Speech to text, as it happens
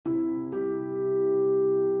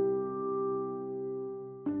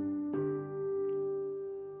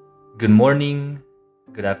Good morning,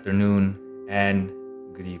 good afternoon, and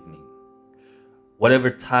good evening. Whatever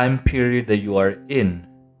time period that you are in,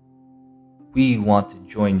 we want to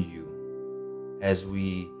join you as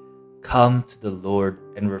we come to the Lord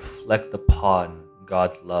and reflect upon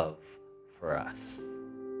God's love for us.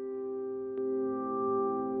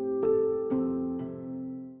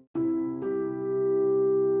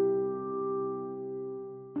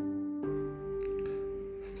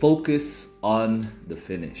 Focus on the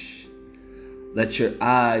finish. Let your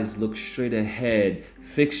eyes look straight ahead.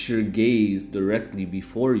 Fix your gaze directly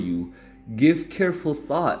before you. Give careful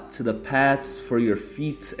thought to the paths for your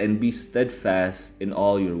feet and be steadfast in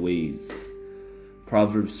all your ways.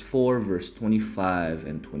 Proverbs 4 verse 25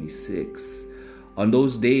 and 26. On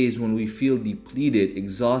those days when we feel depleted,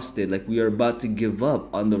 exhausted, like we are about to give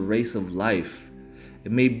up on the race of life,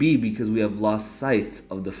 it may be because we have lost sight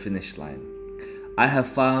of the finish line. I have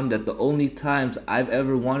found that the only times I've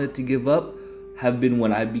ever wanted to give up have been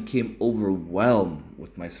when I became overwhelmed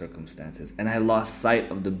with my circumstances and I lost sight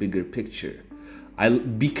of the bigger picture.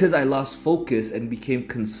 Because I lost focus and became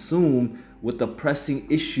consumed with the pressing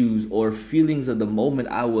issues or feelings of the moment,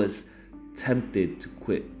 I was tempted to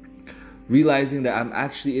quit. Realizing that I'm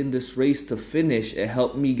actually in this race to finish, it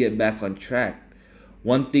helped me get back on track.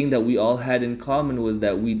 One thing that we all had in common was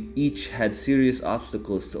that we each had serious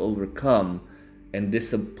obstacles to overcome and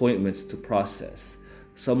disappointments to process.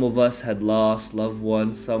 Some of us had lost loved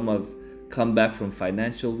ones, some have come back from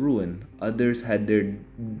financial ruin, others had their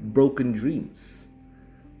broken dreams.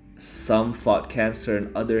 Some fought cancer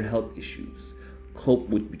and other health issues, coped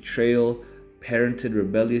with betrayal, parented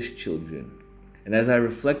rebellious children. And as I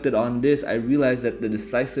reflected on this, I realized that the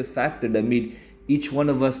decisive factor that made each one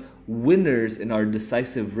of us winners in our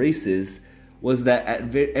decisive races was that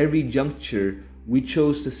at every juncture, we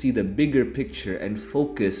chose to see the bigger picture and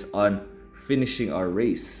focus on finishing our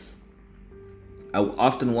race. I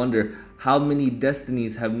often wonder how many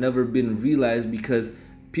destinies have never been realized because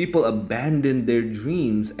people abandoned their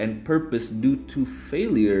dreams and purpose due to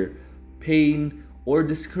failure, pain, or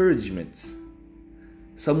discouragement.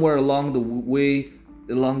 Somewhere along the way,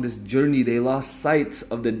 along this journey, they lost sight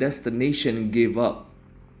of the destination and gave up.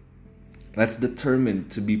 Let's determine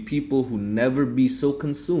to be people who never be so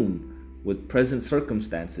consumed with present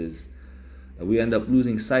circumstances that we end up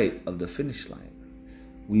losing sight of the finish line.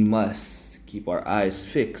 We must keep our eyes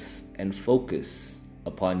fixed and focused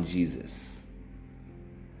upon Jesus.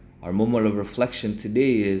 Our moment of reflection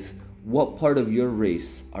today is, what part of your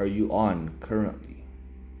race are you on currently?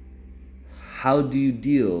 How do you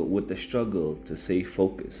deal with the struggle to stay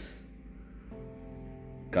focused?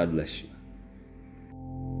 God bless you.